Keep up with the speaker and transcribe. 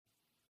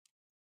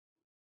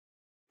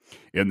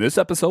In this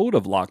episode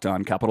of Locked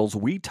On Capitals,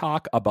 we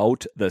talk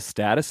about the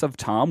status of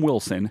Tom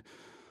Wilson.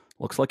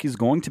 Looks like he's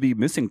going to be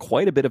missing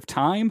quite a bit of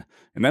time.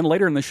 And then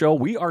later in the show,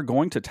 we are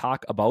going to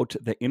talk about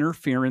the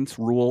interference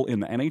rule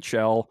in the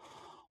NHL.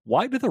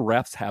 Why do the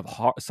refs have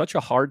such a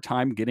hard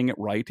time getting it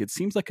right? It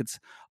seems like it's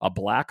a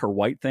black or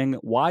white thing.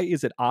 Why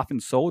is it often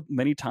so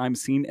many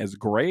times seen as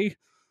gray?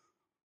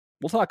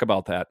 We'll talk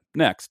about that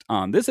next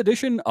on this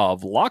edition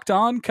of Locked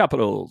On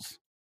Capitals.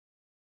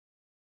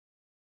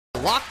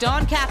 Locked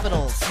On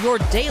Capitals, your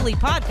daily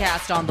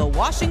podcast on the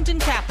Washington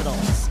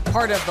Capitals.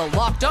 Part of the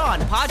Locked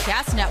On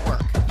Podcast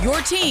Network,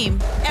 your team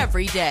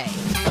every day.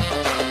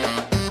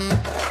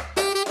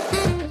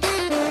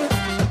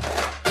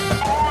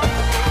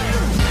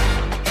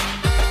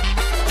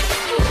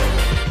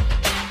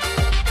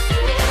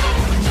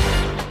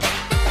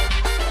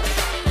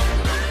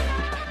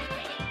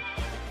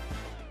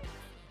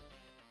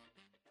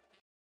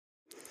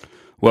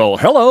 Well,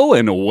 hello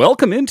and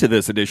welcome into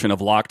this edition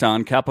of Locked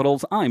On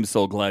Capitals. I'm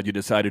so glad you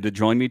decided to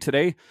join me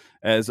today.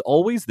 As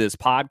always, this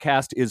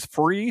podcast is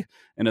free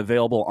and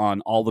available on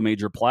all the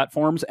major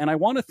platforms, and I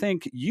want to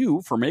thank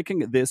you for making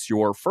this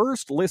your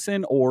first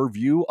listen or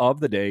view of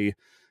the day.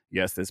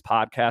 Yes, this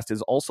podcast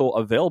is also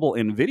available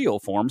in video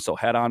form, so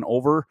head on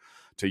over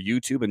to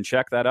YouTube and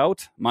check that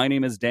out. My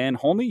name is Dan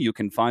Holme. You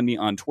can find me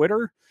on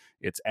Twitter.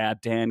 It's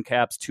at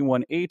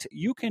DanCaps218.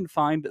 You can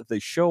find the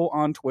show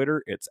on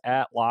Twitter. It's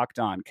at Locked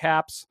On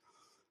Caps.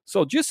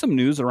 So just some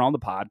news around the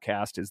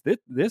podcast is that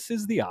this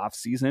is the off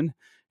season,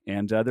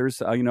 and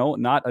there's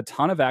not a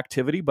ton of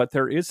activity, but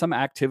there is some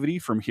activity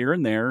from here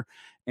and there.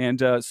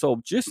 And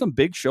so just some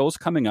big shows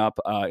coming up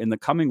in the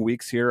coming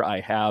weeks here.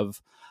 I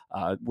have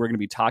we're going to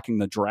be talking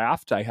the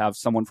draft. I have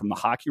someone from the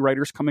Hockey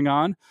Writers coming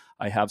on.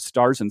 I have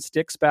Stars and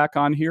Sticks back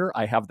on here.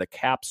 I have the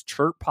Caps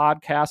Chirp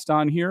podcast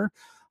on here.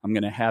 I'm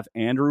going to have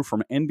Andrew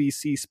from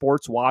NBC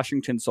Sports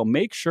Washington. So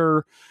make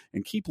sure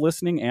and keep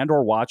listening and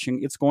or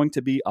watching. It's going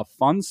to be a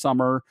fun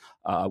summer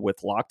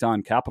with Locked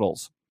On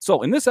Capitals.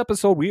 So in this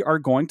episode, we are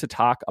going to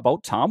talk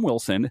about Tom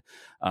Wilson.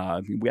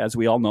 As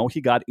we all know,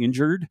 he got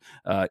injured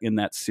in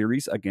that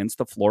series against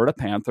the Florida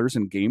Panthers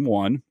in Game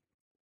 1.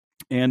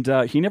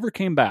 And he never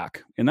came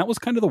back. And that was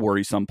kind of the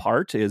worrisome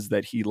part, is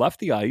that he left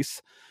the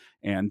ice.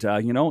 And,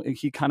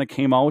 he kind of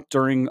came out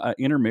during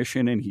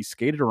intermission and he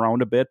skated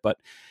around a bit, but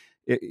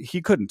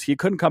he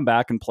couldn't come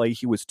back and play.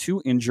 He was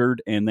too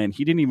injured, and then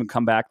he didn't even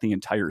come back the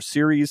entire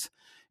series.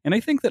 And I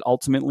think that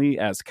ultimately,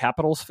 as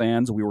Capitals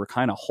fans, we were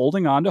kind of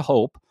holding on to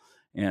hope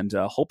and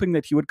hoping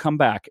that he would come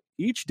back.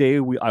 Each day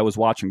I was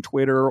watching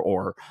Twitter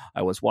or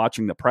I was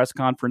watching the press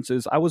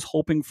conferences, I was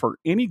hoping for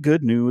any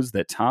good news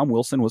that Tom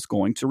Wilson was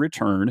going to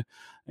return.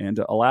 And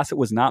alas, it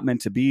was not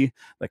meant to be.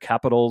 The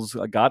Capitals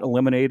got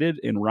eliminated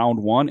in round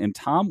 1, and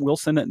Tom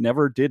Wilson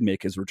never did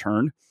make his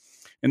return.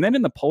 And then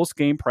in the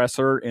post-game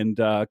presser and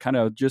kind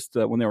of just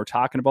when they were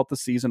talking about the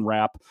season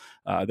wrap,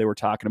 they were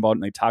talking about,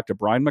 and they talked to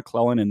Brian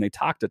McClellan and they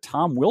talked to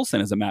Tom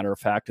Wilson, as a matter of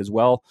fact, as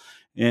well.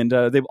 And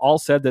they've all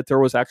said that there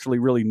was actually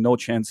really no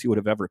chance he would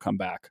have ever come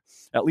back,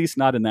 at least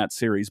not in that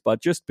series.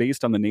 But just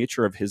based on the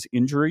nature of his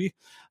injury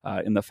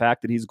and the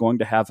fact that he's going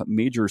to have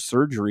major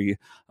surgery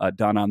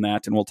done on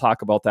that, and we'll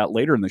talk about that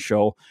later in the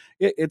show,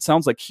 it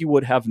sounds like he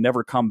would have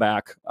never come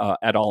back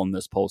at all in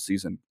this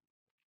postseason.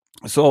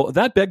 So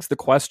that begs the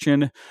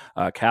question,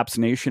 Caps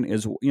Nation,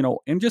 is,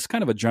 and just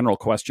kind of a general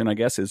question, I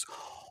guess, is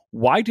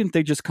why didn't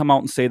they just come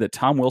out and say that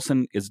Tom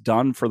Wilson is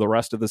done for the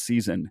rest of the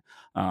season?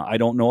 I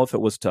don't know if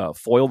it was to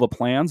foil the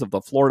plans of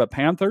the Florida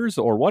Panthers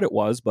or what it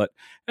was, but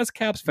as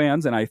Caps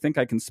fans, and I think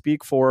I can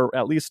speak for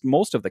at least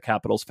most of the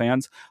Capitals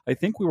fans, I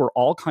think we were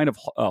all kind of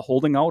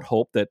holding out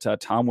hope that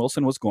Tom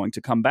Wilson was going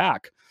to come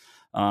back.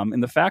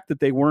 And the fact that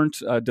they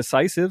weren't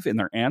decisive in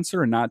their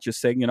answer and not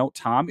just saying,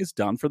 Tom is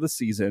done for the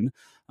season,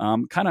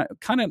 kind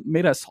of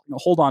made us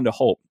hold on to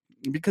hope.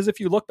 Because if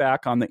you look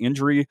back on the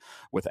injury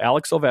with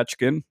Alex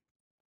Ovechkin,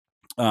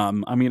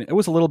 it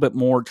was a little bit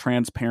more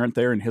transparent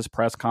there in his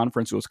press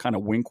conference. It was kind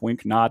of wink,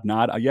 wink, nod,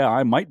 nod. Yeah,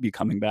 I might be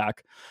coming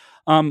back.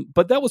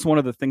 But that was one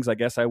of the things I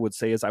guess I would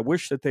say is I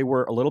wish that they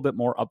were a little bit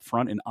more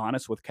upfront and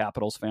honest with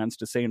Capitals fans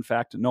to say, in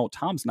fact, no,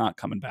 Tom's not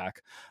coming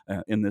back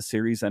in this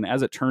series. And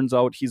as it turns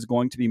out, he's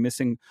going to be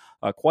missing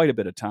quite a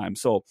bit of time.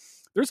 So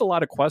there's a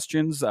lot of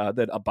questions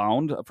that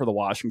abound for the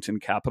Washington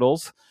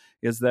Capitals,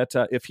 is that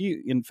if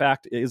he, in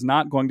fact, is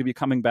not going to be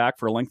coming back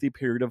for a lengthy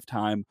period of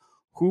time,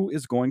 who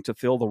is going to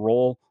fill the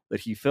role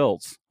that he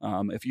fills?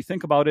 If you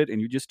think about it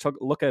and you just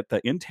look at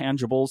the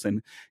intangibles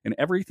and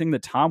everything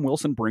that Tom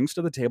Wilson brings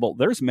to the table,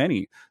 there's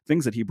many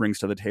things that he brings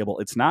to the table.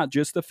 It's not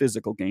just the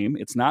physical game.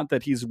 It's not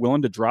that he's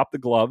willing to drop the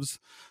gloves,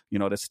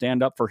 to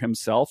stand up for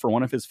himself or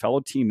one of his fellow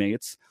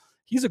teammates.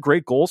 He's a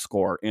great goal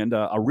scorer and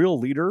a real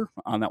leader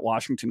on that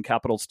Washington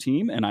Capitals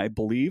team. And I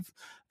believe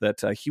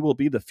that he will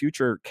be the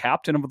future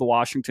captain of the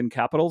Washington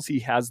Capitals. He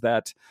has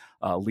that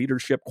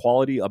leadership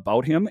quality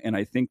about him. And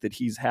I think that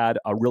he's had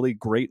a really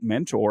great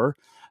mentor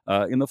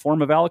in the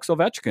form of Alex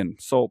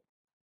Ovechkin. So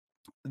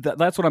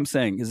that's what I'm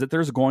saying, is that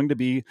there's going to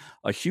be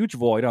a huge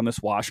void on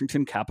this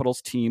Washington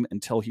Capitals team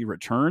until he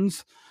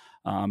returns.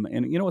 And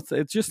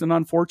it's just an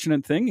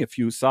unfortunate thing. If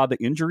you saw the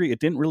injury, it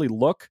didn't really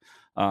look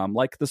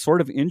like the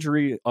sort of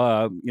injury,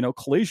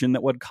 collision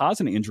that would cause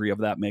an injury of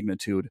that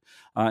magnitude.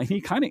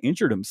 He kind of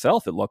injured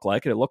himself. It looked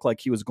like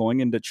he was going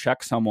in to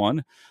check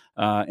someone,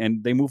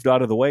 and they moved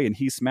out of the way, and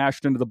he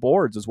smashed into the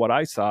boards, is what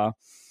I saw.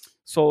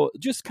 So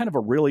just kind of a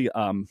really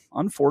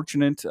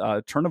unfortunate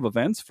turn of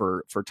events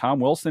for Tom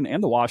Wilson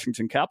and the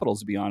Washington Capitals,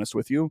 to be honest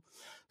with you.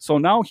 So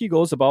now he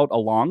goes about a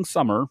long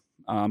summer,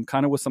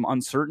 kind of with some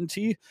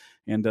uncertainty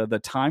and the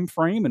time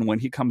frame and when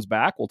he comes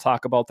back. We'll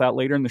talk about that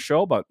later in the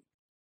show, but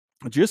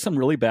just some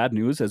really bad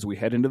news as we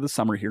head into the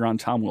summer here on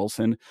Tom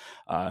Wilson.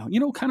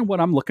 Kind of what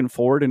I'm looking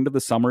forward into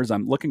the summer is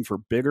I'm looking for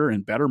bigger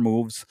and better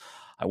moves.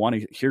 I want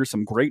to hear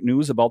some great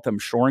news about them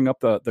shoring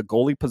up the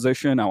goalie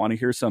position. I want to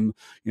hear some,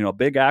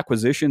 big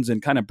acquisitions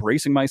and kind of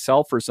bracing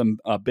myself for some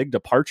big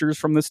departures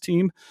from this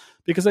team,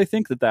 because I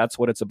think that that's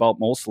what it's about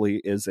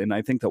mostly and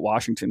I think that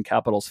Washington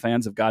Capitals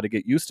fans have got to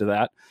get used to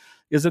that,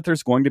 is that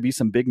there's going to be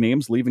some big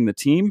names leaving the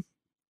team.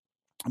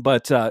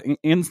 But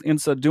in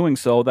doing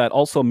so, that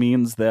also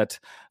means that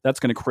that's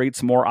going to create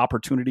some more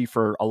opportunity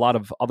for a lot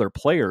of other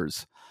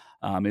players.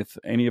 If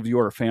any of you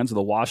are fans of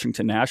the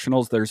Washington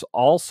Nationals, there's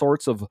all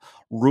sorts of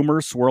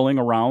rumors swirling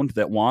around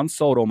that Juan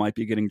Soto might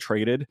be getting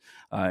traded.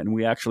 And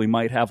we actually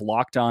might have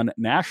Locked On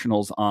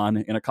Nationals on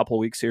in a couple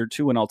of weeks here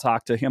too, and I'll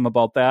talk to him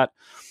about that.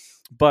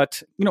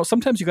 But,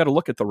 sometimes you got to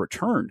look at the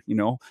return.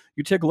 You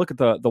take a look at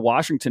the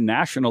Washington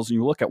Nationals and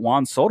you look at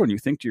Juan Soto and you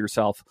think to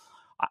yourself,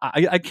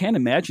 I can't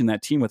imagine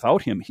that team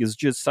without him. He's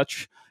just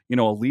such,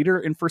 a leader.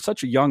 And for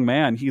such a young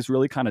man, he's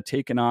really kind of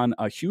taken on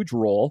a huge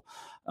role.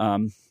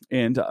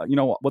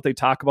 What they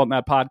talk about in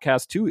that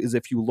podcast, too, is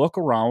if you look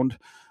around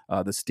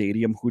the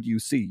stadium, who do you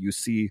see? You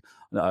see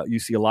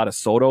a lot of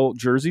Soto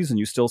jerseys, and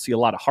you still see a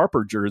lot of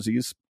Harper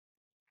jerseys.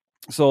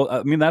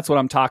 So, that's what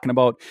I'm talking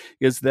about,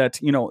 is that,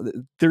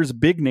 there's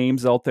big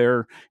names out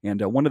there. And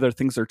one of the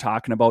things they're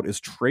talking about is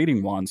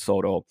trading Juan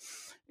Soto.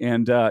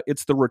 And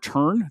it's the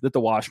return that the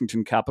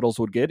Washington Capitals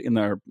would get in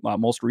their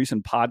most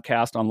recent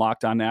podcast on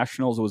Locked On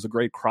Nationals. It was a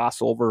great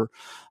crossover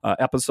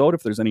episode.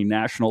 If there's any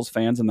Nationals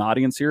fans in the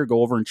audience here,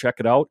 go over and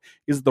check it out.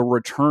 Is the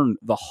return,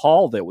 the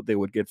haul that they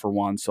would get for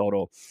Juan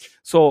Soto.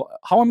 So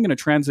how I'm going to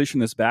transition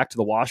this back to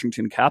the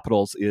Washington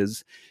Capitals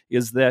is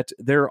that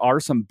there are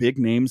some big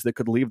names that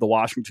could leave the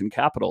Washington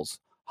Capitals.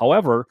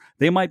 However,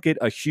 they might get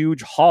a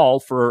huge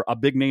haul for a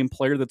big name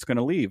player that's going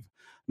to leave.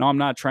 Now, I'm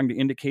not trying to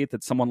indicate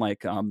that someone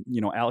like,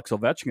 Alex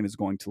Ovechkin is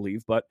going to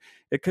leave, but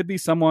it could be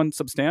someone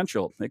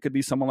substantial. It could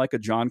be someone like a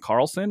John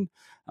Carlson.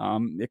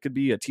 It could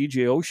be a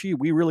TJ Oshie.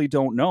 We really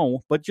don't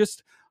know, but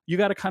just you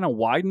got to kind of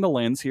widen the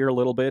lens here a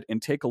little bit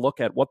and take a look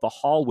at what the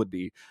haul would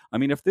be. I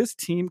mean, if this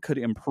team could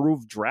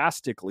improve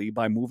drastically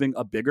by moving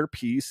a bigger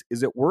piece,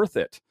 is it worth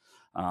it?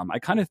 I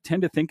kind of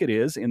tend to think it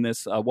is in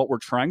this. What we're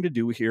trying to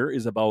do here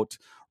is about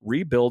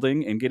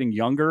rebuilding and getting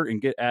younger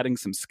and adding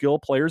some skill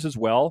players as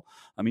well.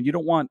 I mean, you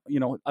don't want,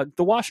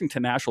 the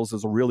Washington Nationals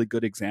is a really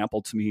good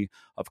example to me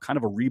of kind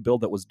of a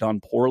rebuild that was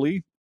done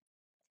poorly.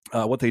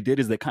 What they did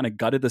is they kind of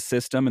gutted the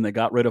system and they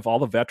got rid of all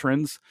the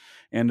veterans.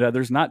 And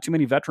there's not too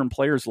many veteran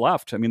players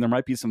left. I mean, there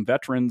might be some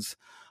veterans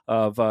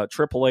of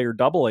AAA or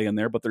AA in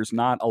there, but there's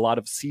not a lot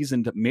of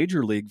seasoned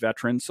major league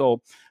veterans.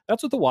 So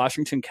that's what the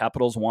Washington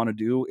Capitals want to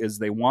do, is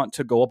they want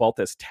to go about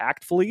this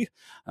tactfully.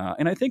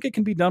 And I think it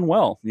can be done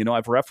well.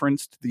 I've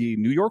referenced the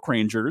New York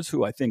Rangers,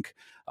 who I think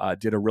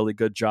did a really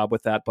good job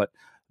with that. But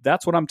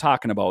that's what I'm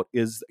talking about,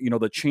 is,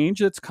 the change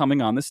that's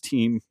coming on this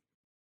team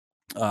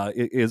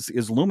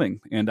is looming.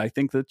 And I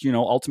think that,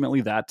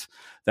 ultimately that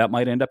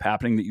might end up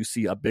happening, that you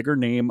see a bigger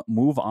name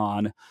move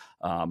on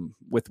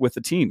with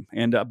the team.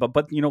 And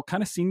but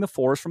kind of seeing the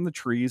forest from the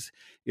trees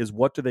is,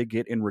 what do they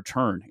get in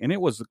return? And it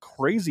was a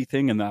crazy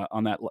thing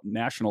on that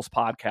Nationals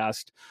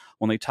podcast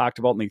when they talked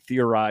about and they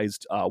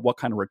theorized what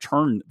kind of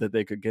return that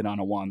they could get on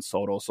a Juan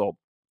Soto. So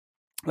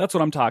that's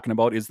what I'm talking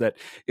about, is that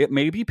it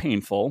may be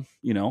painful,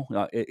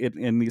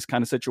 in these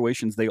kind of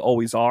situations, they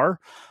always are,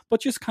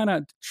 but just kind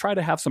of try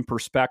to have some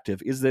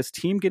perspective. Is this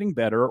team getting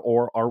better,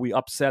 or are we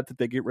upset that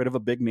they get rid of a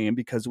big name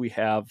because we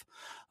have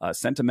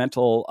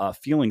sentimental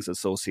feelings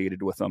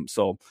associated with them?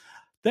 So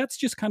that's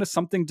just kind of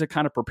something to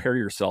kind of prepare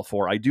yourself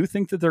for. I do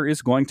think that there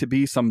is going to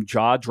be some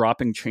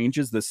jaw-dropping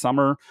changes this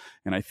summer,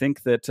 and I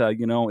think that,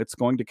 it's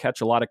going to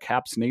catch a lot of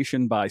Caps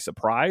Nation by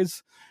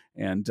surprise.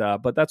 And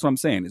but that's what I'm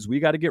saying, is we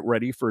got to get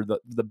ready for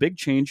the big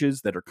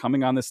changes that are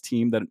coming on this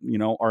team that,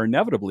 are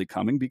inevitably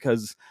coming,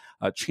 because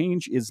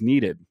change is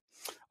needed.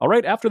 All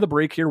right, after the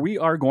break here, we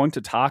are going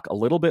to talk a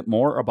little bit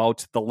more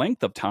about the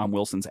length of Tom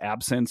Wilson's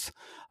absence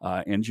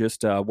and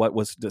just what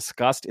was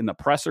discussed in the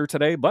presser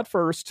today. But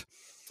first,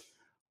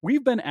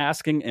 we've been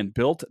asking, and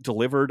Built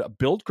delivered.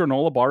 Built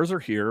granola bars are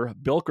here.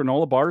 Built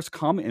granola bars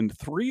come in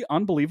 3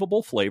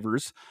 unbelievable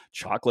flavors: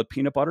 chocolate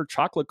peanut butter,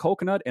 chocolate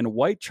coconut, and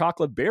white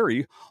chocolate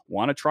berry.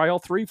 Want to try all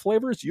 3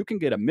 flavors? You can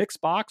get a mix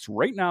box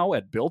right now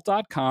at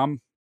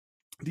Built.com.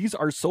 These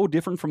are so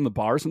different from the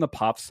bars and the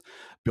puffs.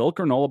 Built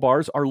granola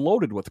bars are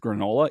loaded with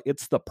granola.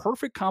 It's the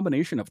perfect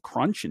combination of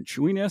crunch and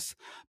chewiness.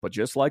 But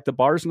just like the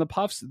bars and the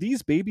puffs,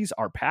 these babies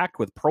are packed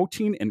with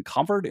protein and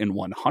covered in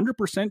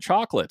 100%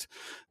 chocolate.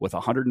 With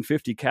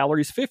 150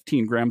 calories,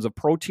 15 grams of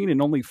protein,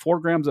 and only 4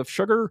 grams of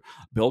sugar,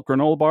 Built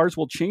granola bars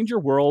will change your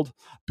world.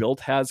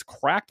 Built has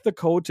cracked the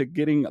code to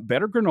getting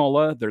better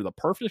granola. They're the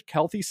perfect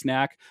healthy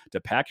snack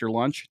to pack your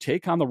lunch,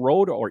 take on the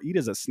road, or eat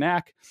as a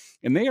snack.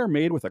 And they are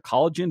made with a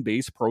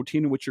collagen-based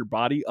protein which your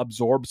body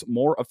absorbs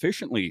more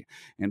efficiently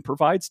and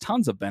provides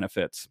tons of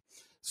benefits.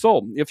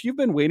 So, if you've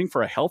been waiting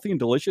for a healthy and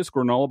delicious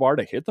granola bar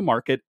to hit the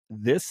market,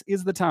 this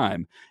is the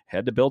time.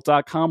 Head to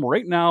Built.com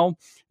right now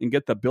and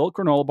get the Built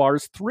granola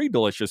bars, 3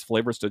 delicious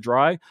flavors to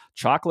try: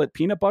 chocolate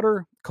peanut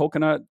butter,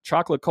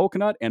 chocolate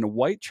coconut, and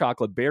white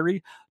chocolate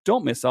berry.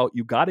 Don't miss out.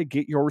 You got to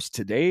get yours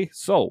today.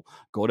 So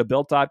go to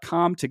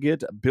Built.com to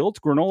get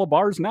Built granola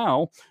bars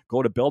now.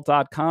 Go to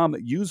Built.com,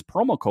 use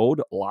promo code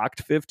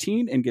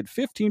LOCKED15 and get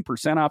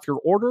 15% off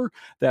your order.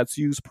 That's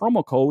use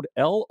promo code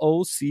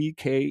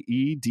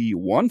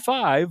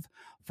LOCKED15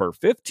 for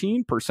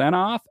 15%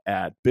 off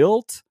at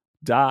Built.com.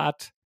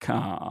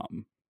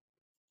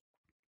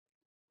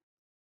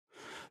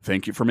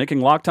 Thank you for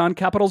making Locked On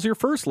Capitals your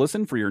first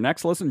listen. For your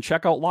next listen,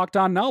 check out Locked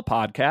On Now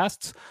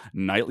podcasts,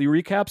 nightly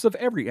recaps of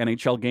every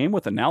NHL game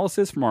with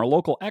analysis from our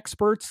local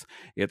experts.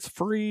 It's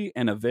free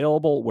and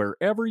available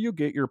wherever you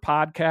get your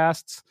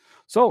podcasts.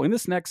 So in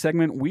this next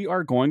segment, we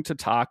are going to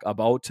talk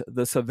about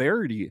the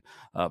severity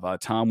of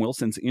Tom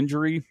Wilson's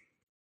injury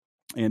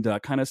and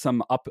kind of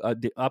some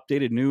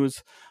updated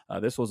news.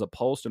 This was a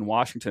post in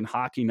Washington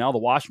Hockey Now. The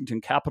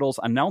Washington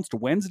Capitals announced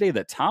Wednesday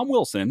that Tom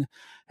Wilson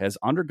has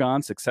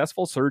undergone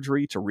successful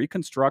surgery to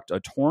reconstruct a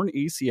torn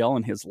ACL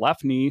in his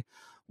left knee.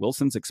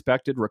 Wilson's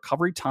expected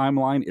recovery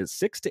timeline is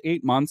 6 to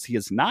 8 months. He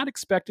is not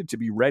expected to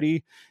be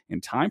ready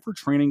in time for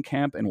training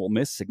camp and will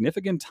miss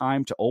significant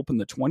time to open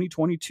the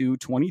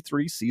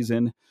 2022-23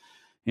 season.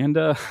 And,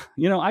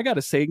 I got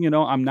to say,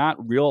 I'm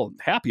not real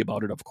happy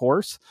about it, of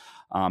course,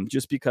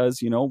 just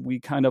because, we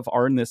kind of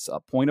are in this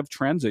point of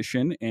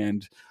transition,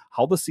 and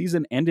how the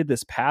season ended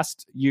this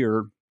past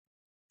year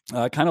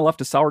kind of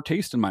left a sour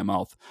taste in my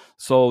mouth.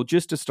 So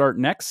just to start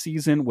next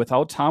season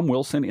without Tom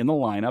Wilson in the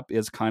lineup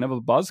is kind of a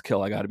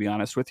buzzkill, I got to be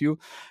honest with you,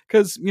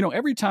 because,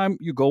 every time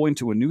you go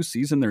into a new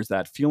season, there's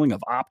that feeling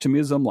of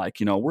optimism, like,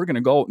 we're going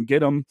to go out and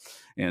get him,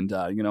 and,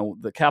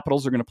 the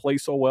Capitals are going to play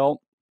so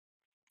well.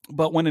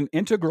 But when an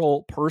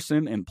integral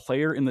person and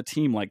player in the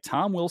team like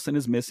Tom Wilson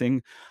is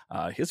missing,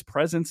 his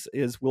presence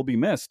will be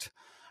missed.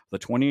 The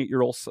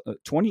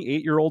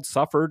 28-year-old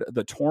suffered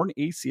the torn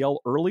ACL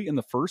early in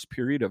the first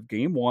period of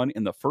Game 1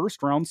 in the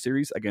first round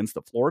series against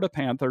the Florida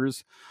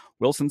Panthers.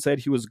 Wilson said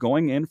he was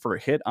going in for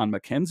a hit on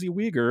Mackenzie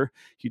Weegar.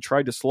 He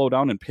tried to slow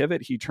down and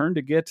pivot. He turned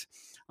to get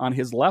on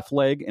his left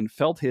leg and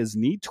felt his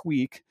knee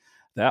tweak.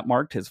 That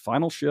marked his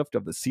final shift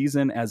of the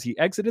season as he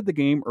exited the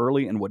game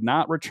early and would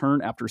not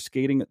return after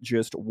skating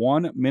just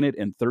 1 minute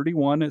and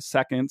 31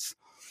 seconds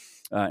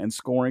and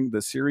scoring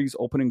the series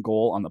opening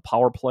goal on the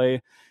power play.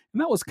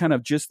 And that was kind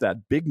of just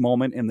that big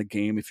moment in the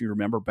game, if you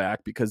remember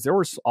back, because there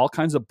was all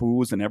kinds of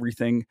boos and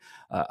everything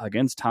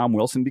against Tom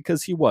Wilson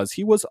because he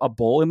was a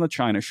bull in the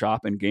china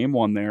shop in Game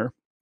 1 there.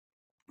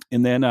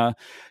 And then,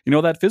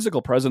 that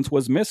physical presence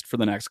was missed for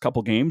the next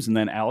couple games, and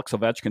then Alex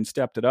Ovechkin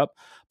stepped it up.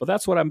 But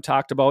that's what I'm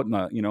talked about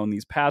in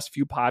these past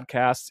few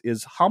podcasts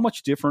is how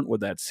much different would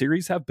that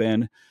series have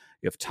been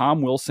if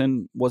Tom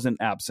Wilson wasn't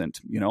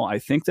absent. I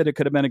think that it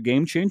could have been a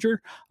game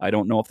changer. I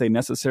don't know if they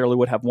necessarily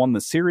would have won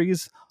the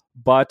series,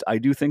 but I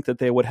do think that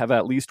they would have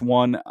at least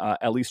won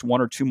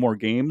one or two more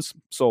games.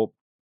 So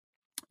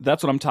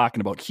that's what I'm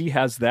talking about. He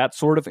has that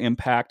sort of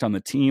impact on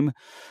the team,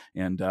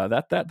 and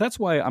that's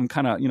why I'm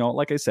kind of,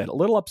 like I said, a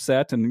little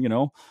upset and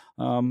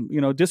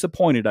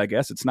disappointed. I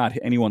guess it's not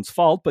anyone's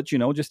fault, but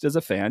just as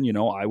a fan,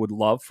 I would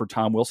love for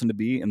Tom Wilson to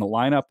be in the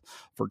lineup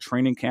for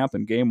training camp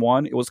in Game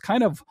 1. It was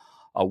kind of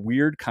a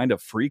weird kind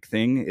of freak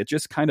thing. It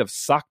just kind of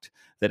sucked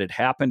that it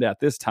happened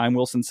at this time.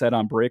 Wilson said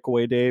on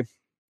breakaway day,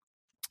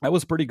 I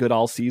was pretty good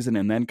all season,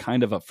 and then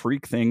kind of a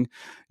freak thing.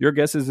 Your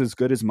guess is as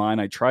good as mine.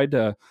 I tried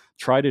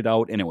it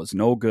out, and it was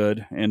no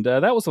good. And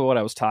that was what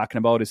I was talking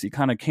about, is he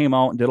kind of came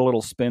out and did a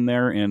little spin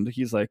there, and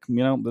he's like,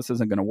 this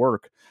isn't going to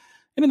work.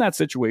 And in that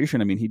situation,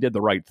 I mean, he did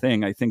the right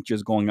thing. I think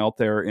just going out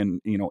there and,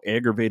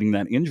 aggravating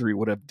that injury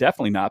would have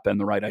definitely not been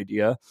the right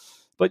idea.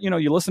 But,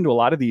 you listen to a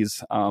lot of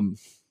these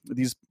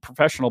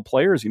professional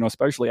players,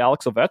 especially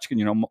Alex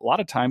Ovechkin, a lot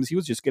of times he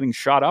was just getting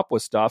shot up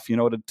with stuff,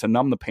 to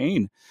numb the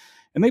pain.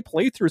 And they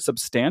play through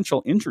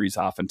substantial injuries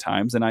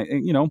oftentimes. And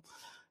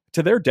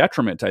to their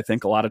detriment, I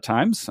think, a lot of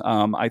times.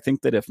 I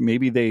think that if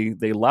maybe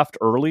they left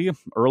earlier,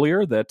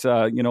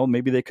 that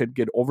maybe they could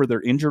get over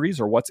their injuries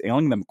or what's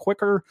ailing them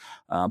quicker.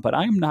 But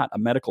I'm not a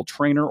medical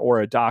trainer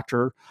or a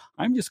doctor.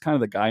 I'm just kind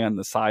of the guy on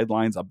the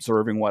sidelines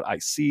observing what I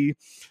see.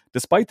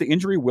 Despite the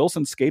injury,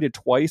 Wilson skated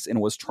twice and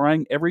was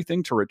trying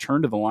everything to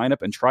return to the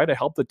lineup and try to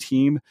help the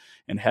team,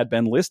 and had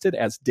been listed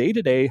as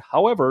day-to-day.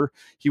 However,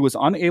 he was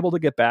unable to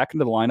get back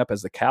into the lineup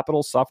as the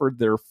Capitals suffered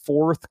their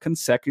fourth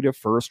consecutive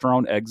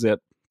first-round exit.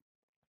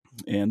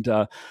 And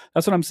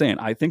that's what I'm saying.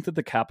 I think that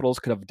the Capitals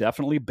could have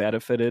definitely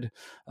benefited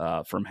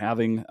from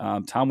having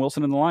Tom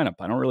Wilson in the lineup.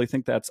 I don't really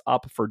think that's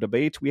up for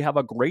debate. We have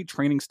a great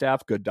training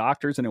staff, good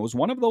doctors, and it was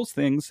one of those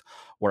things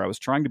where I was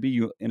trying to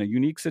be in a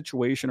unique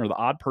situation, or the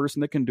odd person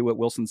that can do it.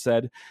 Wilson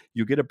said,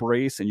 you get a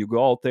brace and you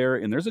go out there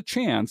and there's a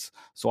chance.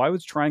 So I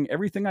was trying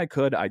everything I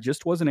could. I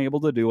just wasn't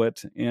able to do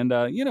it. And,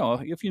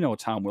 if you know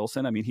Tom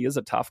Wilson, I mean, he is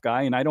a tough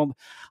guy, and I don't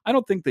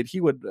think that he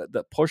would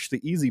push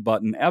the easy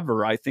button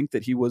ever. I think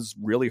that he was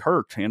really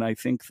hurt, and I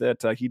think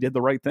that he did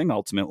the right thing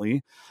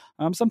ultimately.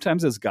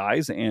 Sometimes as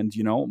guys and,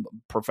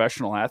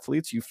 professional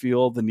athletes, you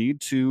feel the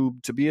need to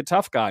be a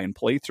tough guy and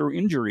play through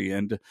injury.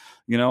 And,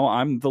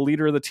 I'm the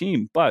leader of the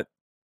team. But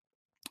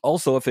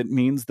also, if it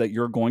means that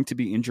you're going to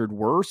be injured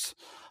worse,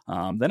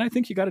 then I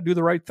think you got to do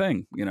the right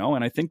thing,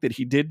 and I think that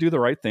he did do the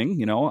right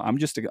thing. I'm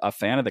just a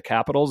fan of the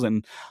Capitals,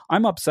 and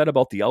I'm upset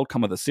about the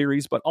outcome of the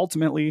series, but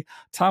ultimately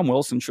Tom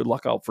Wilson should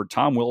look out for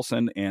Tom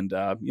Wilson. And,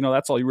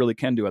 that's all you really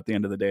can do at the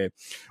end of the day.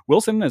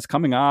 Wilson is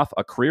coming off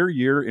a career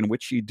year in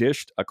which he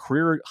dished a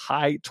career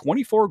high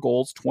 24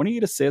 goals,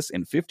 28 assists,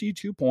 and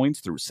 52 points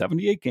through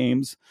 78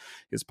 games.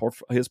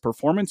 His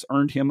performance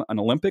earned him an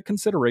Olympic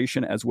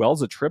consideration, as well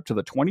as a trip to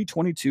the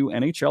 2022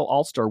 NHL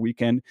All-Star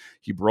Weekend.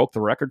 He broke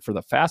the record for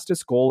the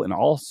fastest goal in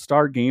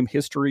All-Star game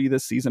history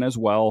this season as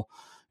well.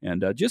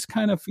 And just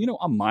kind of,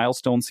 a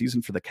milestone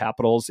season for the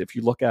Capitals. If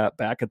you look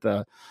back at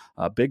the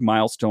big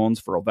milestones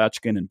for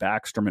Ovechkin and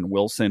Backstrom and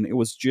Wilson, it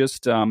was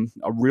just a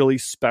really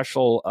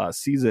special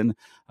season.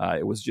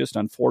 It was just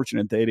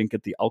unfortunate they didn't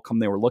get the outcome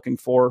they were looking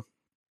for.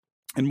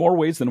 In more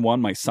ways than one,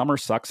 my summer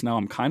sucks now.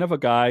 I'm kind of a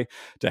guy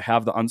to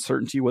have the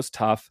uncertainty was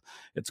tough.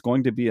 It's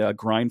going to be a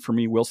grind for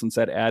me, Wilson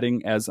said,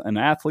 adding, as an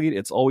athlete,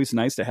 it's always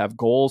nice to have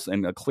goals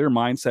and a clear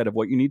mindset of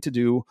what you need to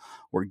do.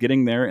 We're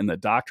getting there, and the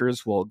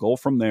doctors will go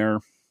from there.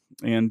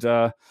 And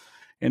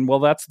well,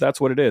 that's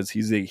what it is.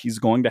 He's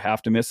going to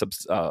have to miss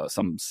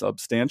some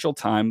substantial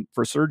time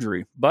for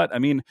surgery. But I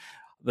mean,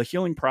 the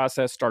healing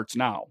process starts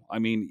now. I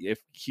mean, if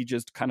he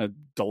just kind of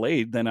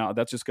delayed, then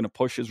that's just going to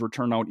push his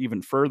return out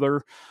even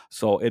further.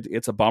 So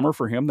it's a bummer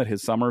for him that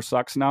his summer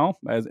sucks now,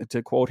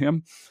 to quote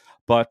him.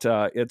 But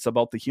it's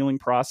about the healing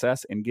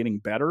process and getting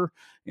better.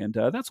 And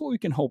that's what we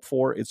can hope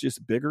for. It's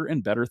just bigger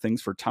and better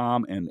things for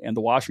Tom and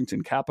the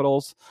Washington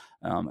Capitals.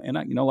 And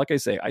like I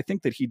say, I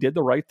think that he did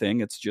the right thing.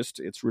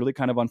 It's really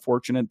kind of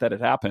unfortunate that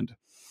it happened.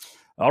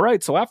 All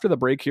right, so after the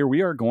break here,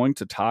 we are going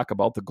to talk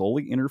about the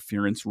goalie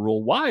interference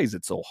rule. Why is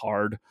it so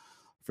hard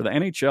for the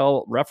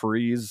NHL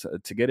referees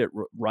to get it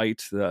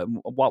right?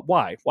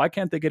 Why? Why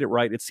can't they get it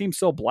right? It seems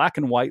so black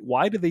and white.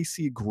 Why do they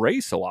see gray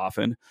so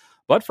often?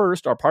 But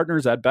first, our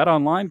partners at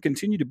BetOnline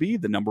continue to be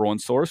the number one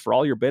source for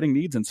all your betting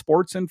needs and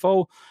sports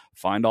info.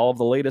 Find all of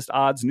the latest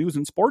odds, news,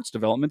 and sports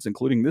developments,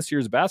 including this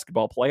year's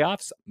basketball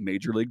playoffs,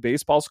 Major League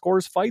Baseball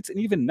scores, fights, and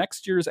even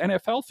next year's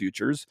NFL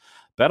futures.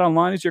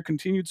 BetOnline is your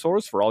continued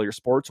source for all your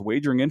sports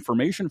wagering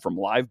information, from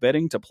live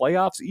betting to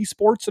playoffs,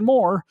 esports, and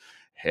more.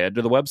 Head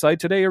to the website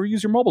today or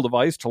use your mobile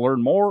device to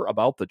learn more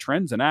about the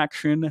trends in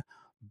action.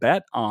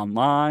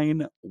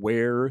 BetOnline,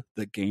 where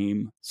the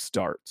game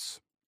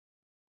starts.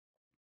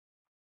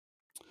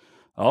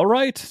 All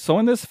right, so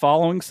in this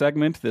following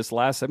segment, this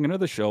last segment of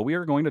the show, we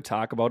are going to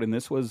talk about, and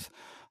this was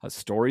a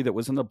story that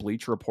was in the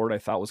Bleacher Report I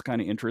thought was kind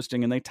of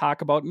interesting, and they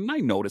talk about, and I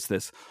noticed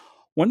this,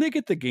 when they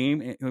get the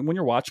game, when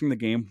you're watching the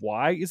game,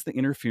 why is the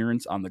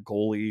interference on the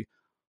goalie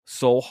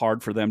so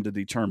hard for them to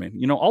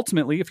determine?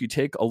 Ultimately, if you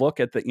take a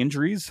look at the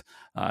injuries,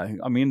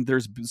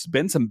 there's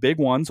been some big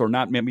ones, or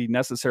not maybe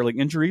necessarily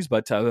injuries,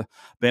 but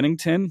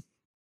Bennington,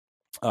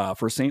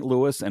 for St.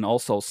 Louis, and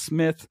also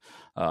Smith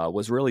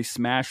was really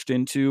smashed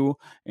into.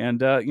 And,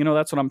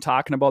 that's what I'm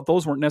talking about.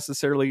 Those weren't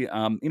necessarily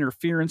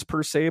interference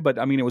per se, but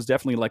it was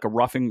definitely like a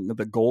roughing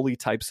the goalie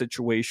type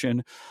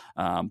situation.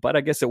 But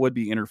I guess it would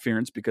be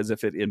interference, because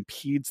if it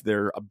impedes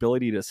their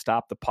ability to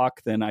stop the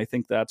puck, then I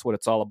think that's what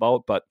it's all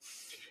about. But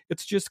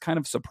it's just kind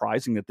of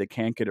surprising that they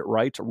can't get it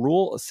right.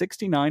 Rule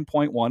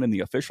 69.1 in the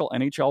official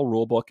NHL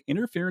rulebook,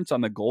 interference on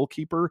the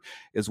goalkeeper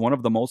is one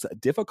of the most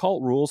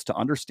difficult rules to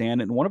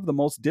understand and one of the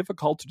most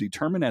difficult to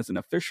determine as an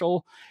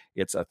official.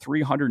 It's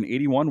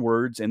 381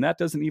 words, and that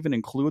doesn't even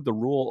include the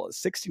rule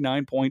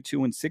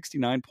 69.2 and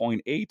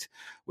 69.8,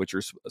 which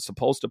are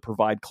supposed to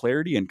provide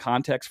clarity and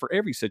context for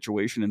every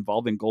situation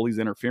involving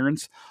goalies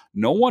interference.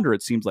 No wonder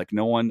it seems like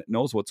no one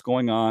knows what's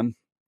going on.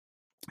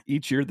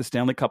 Each year, the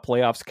Stanley Cup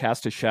playoffs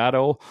cast a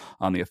shadow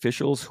on the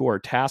officials who are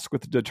tasked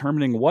with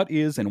determining what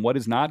is and what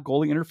is not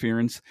goalie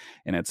interference.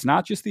 And it's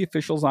not just the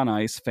officials on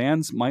ice.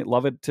 Fans might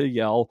love it to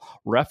yell,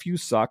 "Ref, you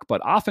suck,"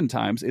 but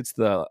oftentimes it's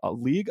the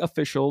league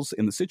officials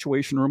in the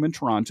Situation Room in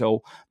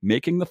Toronto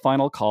making the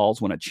final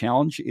calls when a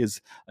challenge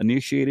is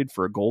initiated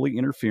for a goalie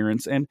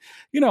interference. And,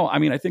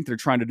 I think they're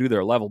trying to do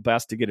their level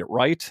best to get it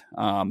right.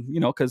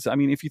 Because,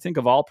 if you think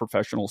of all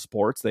professional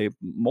sports,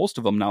 most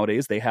of them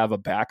nowadays, they have a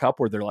backup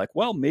where they're like,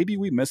 well, maybe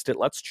we missed it.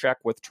 Let's check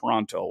with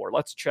Toronto, or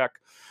let's check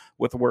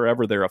with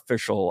wherever their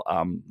official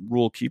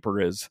rule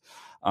keeper is.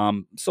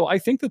 So I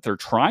think that they're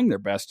trying their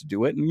best to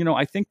do it. And,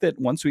 I think that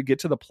once we get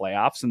to the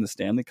playoffs in the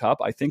Stanley Cup,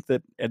 I think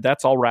that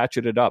that's all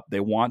ratcheted up. They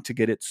want to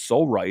get it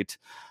so right.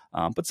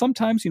 But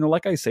sometimes,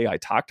 like I say, I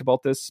talked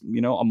about this,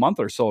 a month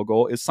or so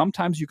ago, is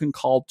sometimes you can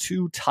call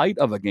too tight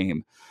of a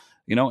game.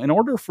 In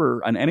order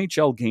for an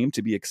NHL game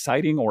to be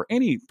exciting, or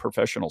any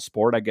professional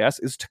sport, I guess,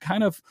 is to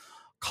kind of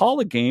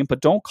call a game,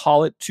 but don't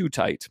call it too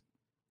tight.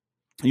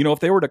 If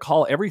they were to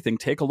call everything,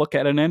 take a look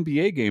at an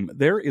NBA game.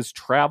 There is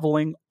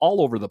traveling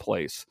all over the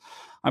place.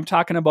 I'm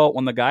talking about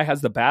when the guy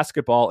has the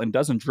basketball and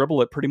doesn't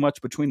dribble it pretty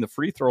much between the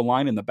free throw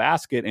line and the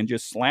basket and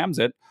just slams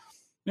it.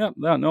 Yeah,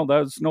 no,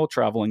 there's no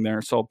traveling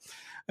there. So,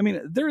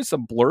 there is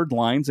some blurred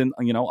lines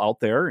out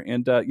there.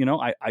 And,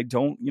 I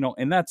don't,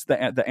 and that's the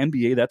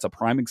NBA. That's a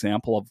prime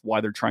example of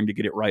why they're trying to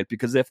get it right.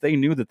 Because if they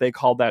knew that they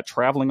called that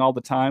traveling all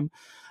the time,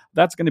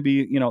 that's going to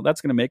be,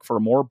 that's going to make for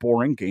a more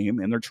boring game,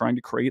 and they're trying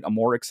to create a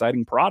more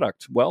exciting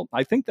product. Well,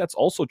 I think that's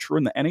also true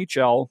in the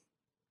NHL,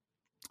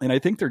 and I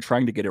think they're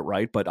trying to get it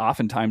right, but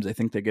oftentimes I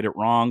think they get it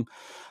wrong.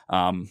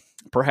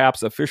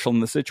 Perhaps official in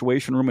the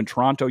Situation Room in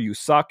Toronto, "You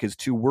suck," is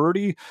too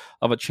wordy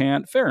of a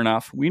chant. Fair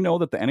enough. We know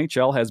that the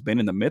NHL has been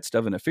in the midst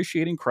of an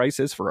officiating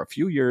crisis for a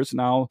few years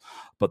now,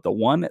 but the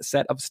one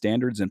set of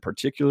standards in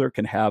particular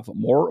can have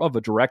more of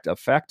a direct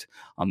effect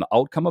on the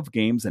outcome of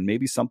games than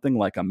maybe something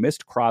like a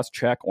missed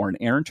cross-check or an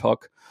errant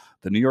hook.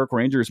 The New York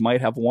Rangers might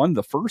have won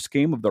the first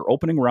game of their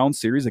opening round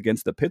series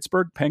against the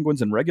Pittsburgh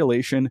Penguins in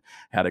regulation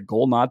had a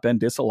goal not been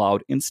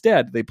disallowed.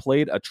 Instead, they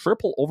played a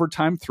triple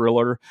overtime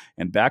thriller,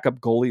 and backup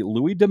goalie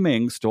Louis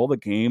Domingue stole the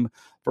game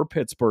for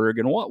Pittsburgh.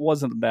 And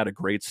wasn't that a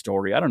great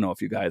story? I don't know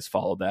if you guys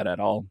followed that at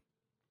all.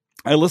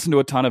 I listened to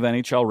a ton of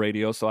NHL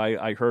radio, so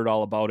I heard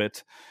all about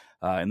it.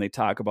 And they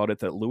talk about it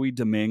that Louis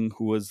Domingue,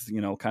 who was,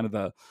 kind of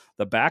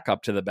the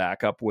backup to the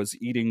backup, was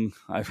eating,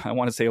 I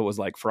want to say it was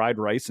like fried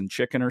rice and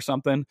chicken or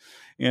something.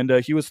 And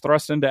he was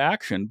thrust into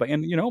action. But,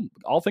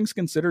 all things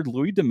considered,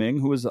 Louis Domingue,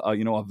 who is,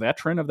 a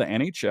veteran of the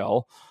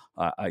NHL,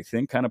 I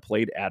think kind of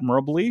played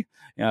admirably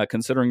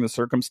considering the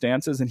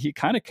circumstances. And he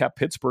kind of kept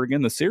Pittsburgh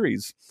in the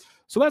series.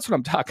 So that's what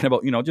I'm talking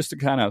about, just to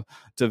kind of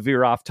to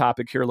veer off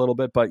topic here a little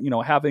bit. But,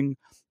 having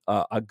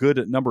a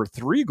good number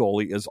 3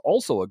 goalie is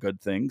also a good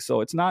thing.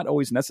 So it's not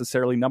always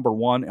necessarily number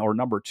 1 or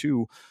number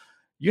 2.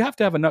 You have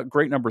to have a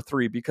great number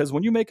 3, because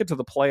when you make it to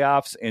the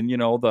playoffs and,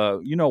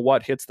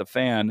 what hits the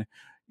fan,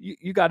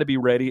 you got to be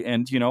ready.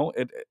 And,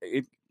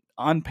 it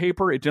on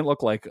paper, it didn't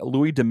look like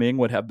Louis Domingue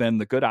would have been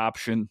the good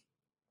option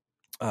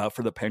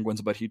for the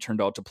Penguins, but he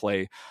turned out to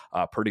play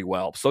pretty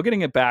well. So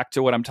getting it back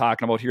to what I'm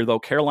talking about here, though,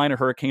 Carolina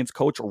Hurricanes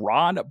coach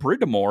Rod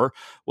Brind'Amour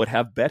would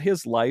have bet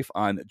his life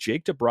on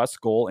Jake DeBrusk's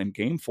goal in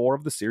Game 4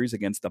 of the series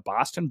against the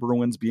Boston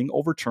Bruins being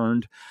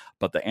overturned,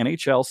 but the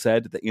NHL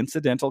said the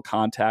incidental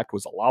contact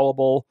was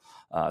allowable.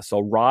 So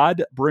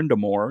Rod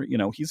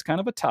Brind'Amour, he's kind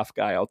of a tough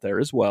guy out there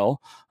as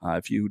well.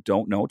 If you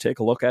don't know, take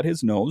a look at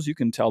his nose. You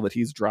can tell that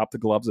he's dropped the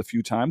gloves a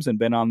few times and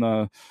been on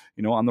the,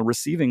 on the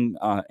receiving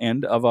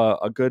end of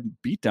a good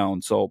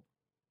beatdown. So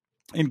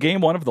in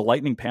Game 1 of the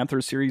Lightning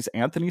Panthers series,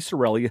 Anthony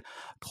Cirelli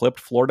clipped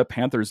Florida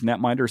Panthers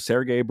netminder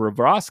Sergei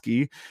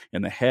Bobrovsky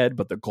in the head,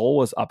 but the goal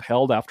was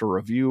upheld after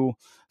review.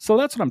 So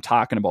that's what I'm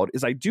talking about,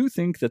 is I do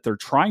think that they're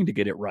trying to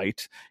get it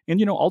right.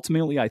 And,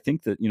 ultimately, I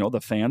think that,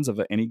 the fans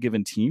of any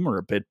given team are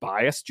a bit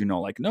biased,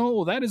 like,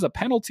 no, that is a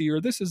penalty, or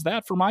this is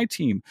that for my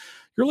team.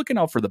 You're looking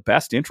out for the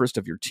best interest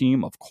of your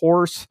team, of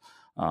course.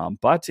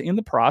 But in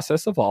the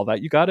process of all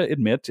that, you got to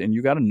admit and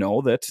you got to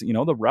know that,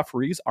 the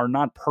referees are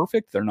not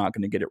perfect. They're not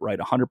going to get it right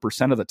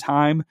 100% of the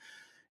time.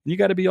 And you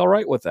got to be all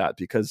right with that,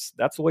 because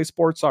that's the way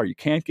sports are. You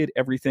can't get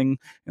everything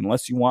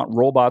unless you want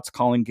robots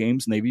calling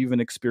games. And they've even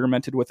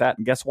experimented with that.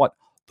 And guess what?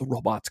 The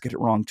robots get it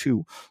wrong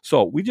too.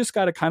 So we just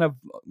got to kind of,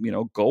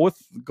 go with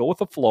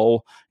the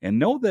flow and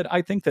know that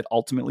I think that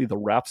ultimately the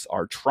refs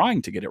are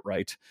trying to get it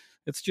right.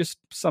 It's just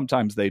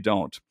sometimes they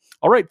don't.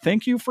 All right.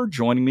 Thank you for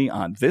joining me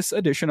on this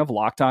edition of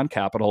Locked On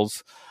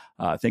Capitals.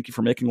 Thank you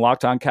for making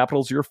Locked On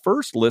Capitals your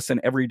first listen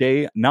every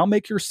day. Now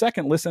make your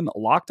second listen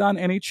Locked On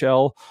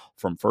NHL.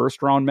 From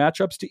first round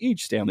matchups to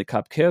each Stanley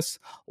Cup kiss,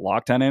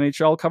 Locked On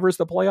NHL covers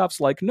the playoffs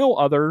like no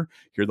other.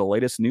 Hear the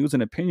latest news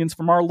and opinions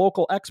from our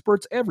local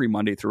experts every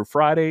Monday through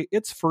Friday.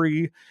 It's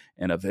free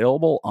and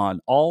available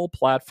on all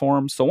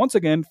platforms. So once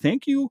again,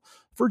 thank you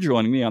for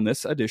joining me on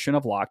this edition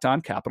of Locked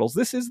On Capitals.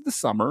 This is the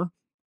summer.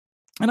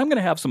 And I'm going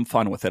to have some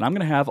fun with it. I'm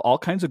going to have all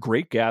kinds of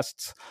great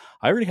guests.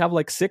 I already have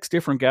like 6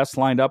 different guests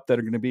lined up that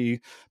are going to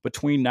be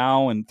between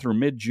now and through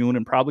mid-June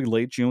and probably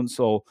late June.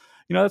 So,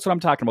 that's what I'm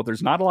talking about.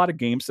 There's not a lot of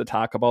games to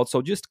talk about.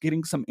 So just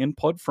getting some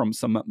input from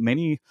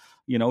many,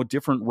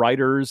 different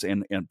writers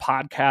and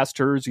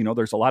podcasters.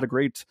 There's a lot of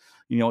great,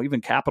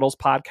 even Capitals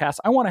podcasts.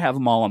 I want to have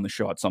them all on the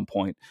show at some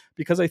point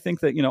because I think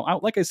that,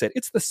 like I said,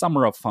 it's the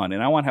summer of fun.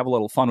 And I want to have a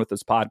little fun with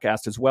this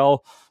podcast as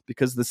well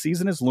because the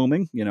season is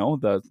looming.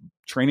 The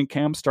training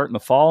camp starting the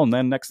fall. And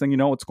then next thing you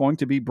know, it's going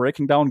to be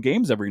breaking down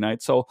games every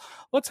night. So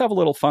let's have a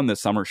little fun this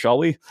summer, shall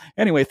we?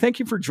 Anyway, thank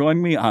you for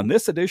joining me on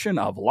this edition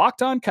of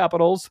Locked On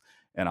Capitals.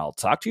 And I'll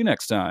talk to you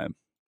next time.